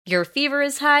Your fever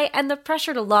is high and the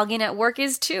pressure to log in at work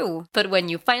is too. But when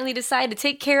you finally decide to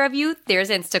take care of you, there's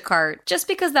Instacart. Just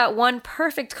because that one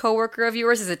perfect coworker of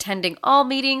yours is attending all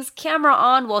meetings, camera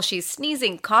on while she's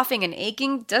sneezing, coughing, and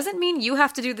aching, doesn't mean you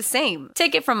have to do the same.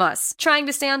 Take it from us. Trying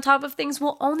to stay on top of things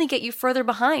will only get you further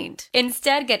behind.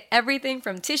 Instead, get everything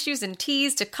from tissues and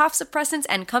teas to cough suppressants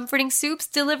and comforting soups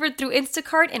delivered through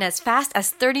Instacart in as fast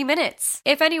as 30 minutes.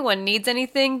 If anyone needs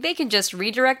anything, they can just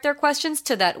redirect their questions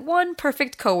to that one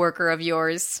perfect coworker of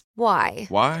yours. Why?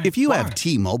 Why? If you have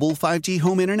T-Mobile 5G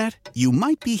home internet, you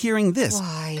might be hearing this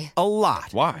Why? a lot.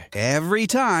 Why? Every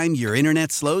time your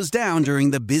internet slows down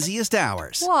during the busiest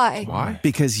hours. Why? Why?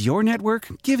 Because your network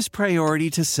gives priority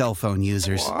to cell phone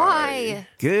users. Why?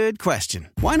 Good question.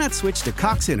 Why not switch to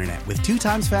Cox Internet with 2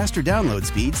 times faster download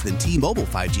speeds than T-Mobile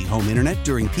 5G home internet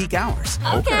during peak hours?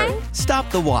 Okay. Stop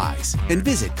the whys and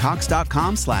visit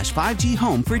cox.com/5G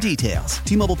home for details.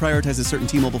 T-Mobile prioritizes certain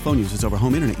T-Mobile phone users over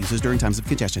home internet users during times of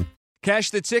congestion.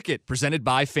 Cash the ticket, presented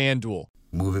by FanDuel.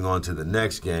 Moving on to the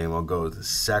next game, I'll go with the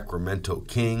Sacramento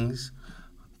Kings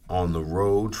on the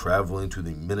road, traveling to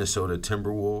the Minnesota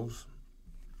Timberwolves.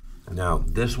 Now,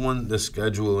 this one, the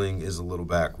scheduling is a little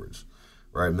backwards,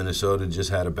 right? Minnesota just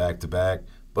had a back-to-back,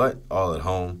 but all at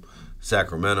home.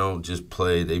 Sacramento just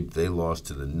played. They lost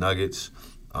to the Nuggets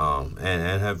and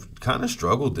have kind of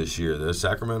struggled this year. The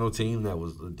Sacramento team that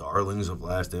was the darlings of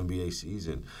last NBA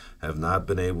season have not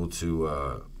been able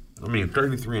to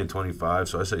 33-25,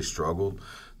 so I say struggled.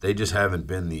 They just haven't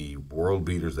been the world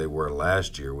beaters they were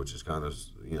last year, which is kind of,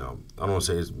 I don't want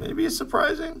to say maybe it's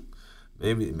surprising.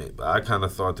 Maybe I kind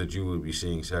of thought that you would be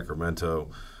seeing Sacramento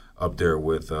up there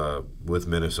with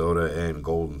Minnesota and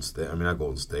Golden State. I mean, not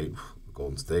Golden State.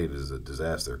 Golden State is a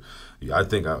disaster. I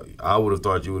think I would have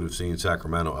thought you would have seen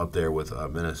Sacramento up there with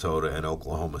Minnesota and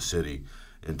Oklahoma City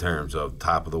in terms of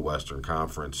top of the Western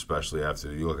Conference, especially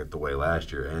after you look at the way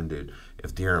last year ended.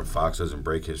 If De'Aaron Fox doesn't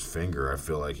break his finger, I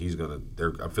feel like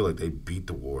I feel like they beat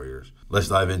the Warriors. Let's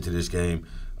dive into this game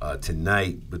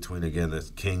tonight between, again, the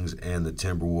Kings and the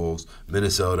Timberwolves.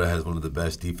 Minnesota has one of the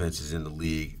best defenses in the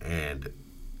league, and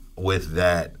with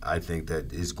that, I think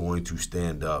that is going to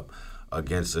stand up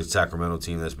against a Sacramento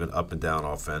team that's been up and down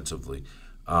offensively.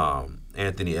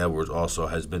 Anthony Edwards also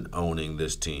has been owning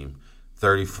this team.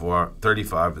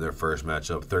 35 in their first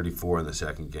matchup, 34 in the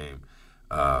second game.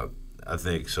 I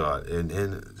think so.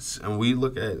 And we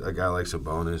look at a guy like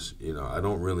Sabonis, I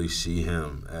don't really see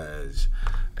him as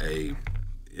I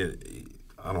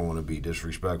don't want to be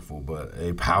disrespectful, but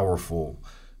a powerful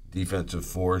defensive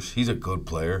force. He's a good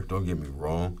player, don't get me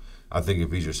wrong. I think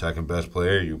if he's your second best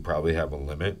player, you probably have a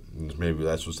limit. And maybe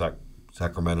that's what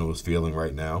Sacramento is feeling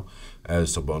right now,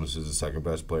 as Sabonis is the second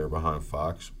best player behind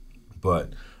Fox.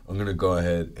 But I'm going to go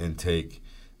ahead and take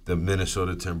the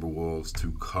Minnesota Timberwolves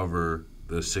to cover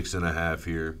the 6.5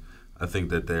 here. I think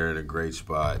that they're in a great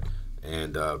spot.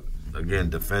 And, again,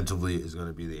 defensively is going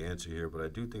to be the answer here. But I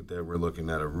do think that we're looking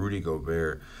at a Rudy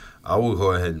Gobert. I will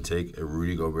go ahead and take a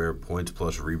Rudy Gobert points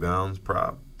plus rebounds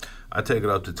prop. I take it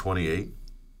up to 28.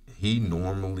 He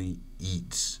normally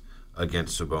eats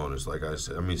against Sabonis. Like I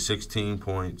said, 16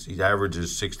 points. He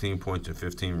averages 16 points and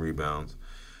 15 rebounds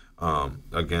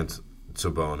against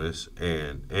Sabonis,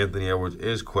 and Anthony Edwards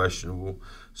is questionable,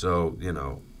 so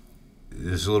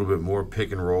there's a little bit more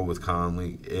pick and roll with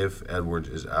Conley if Edwards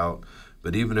is out.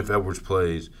 But even if Edwards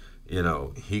plays,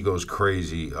 he goes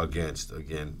crazy against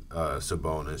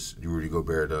Sabonis. Rudy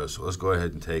Gobert does. So let's go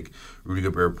ahead and take Rudy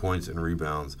Gobert points and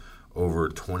rebounds over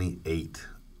 28,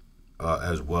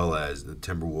 as well as the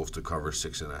Timberwolves to cover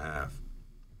 6.5.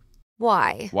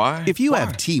 Why? Why? If you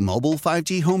have T-Mobile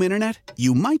 5G home internet,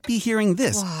 you might be hearing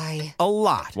this Why? a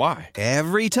lot. Why?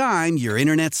 Every time your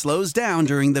internet slows down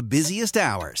during the busiest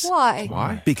hours. Why?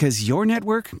 Why? Because your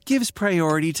network gives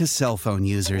priority to cell phone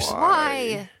users.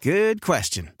 Why? Good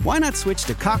question. Why not switch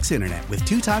to Cox Internet with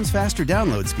 2 times faster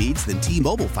download speeds than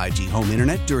T-Mobile 5G home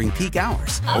internet during peak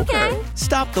hours? Okay.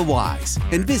 Stop the whys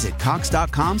and visit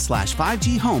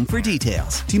cox.com/5G home for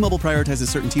details. T-Mobile prioritizes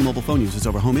certain T-Mobile phone users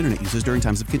over home internet users during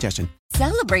times of congestion.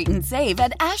 Celebrate and save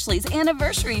at Ashley's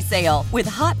Anniversary Sale. With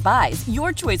Hot Buys,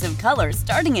 your choice of colors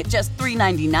starting at just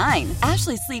 $3.99.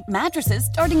 Ashley Sleep mattresses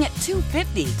starting at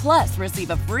 $2.50. Plus, receive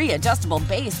a free adjustable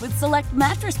base with select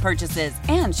mattress purchases.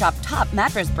 And shop top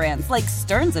mattress brands like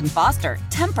Stearns & Foster,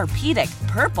 Tempur-Pedic,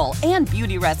 Purple, and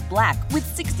Beautyrest Black with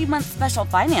 60-month special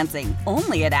financing.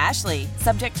 Only at Ashley.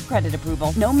 Subject to credit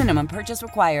approval. No minimum purchase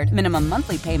required. Minimum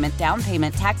monthly payment, down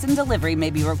payment, tax, and delivery may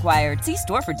be required. See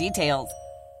store for details.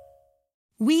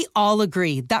 We all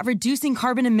agree that reducing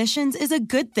carbon emissions is a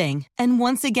good thing. And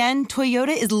once again,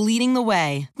 Toyota is leading the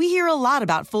way. We hear a lot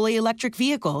about fully electric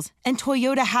vehicles, and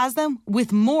Toyota has them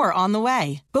with more on the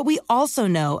way. But we also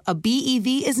know a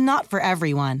BEV is not for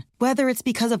everyone. Whether it's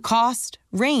because of cost,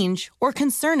 range, or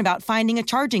concern about finding a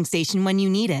charging station when you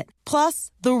need it.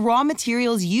 Plus, the raw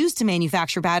materials used to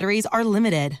manufacture batteries are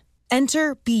limited.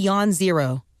 Enter Beyond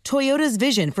Zero, Toyota's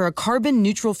vision for a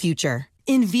carbon-neutral future.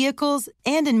 In vehicles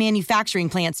and in manufacturing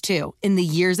plants, too, in the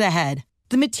years ahead.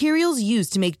 The materials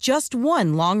used to make just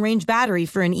one long-range battery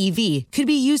for an EV could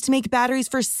be used to make batteries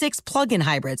for 6 plug-in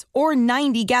hybrids or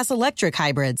 90 gas-electric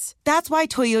hybrids. That's why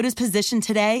Toyota's position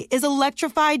today is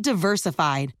electrified,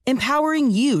 diversified,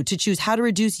 empowering you to choose how to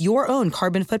reduce your own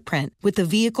carbon footprint with the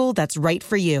vehicle that's right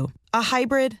for you. A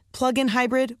hybrid, plug-in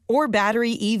hybrid, or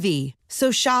battery EV.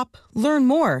 So shop, learn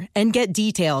more, and get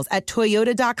details at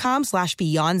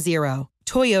toyota.com/beyondzero.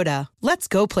 Toyota, let's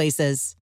go places.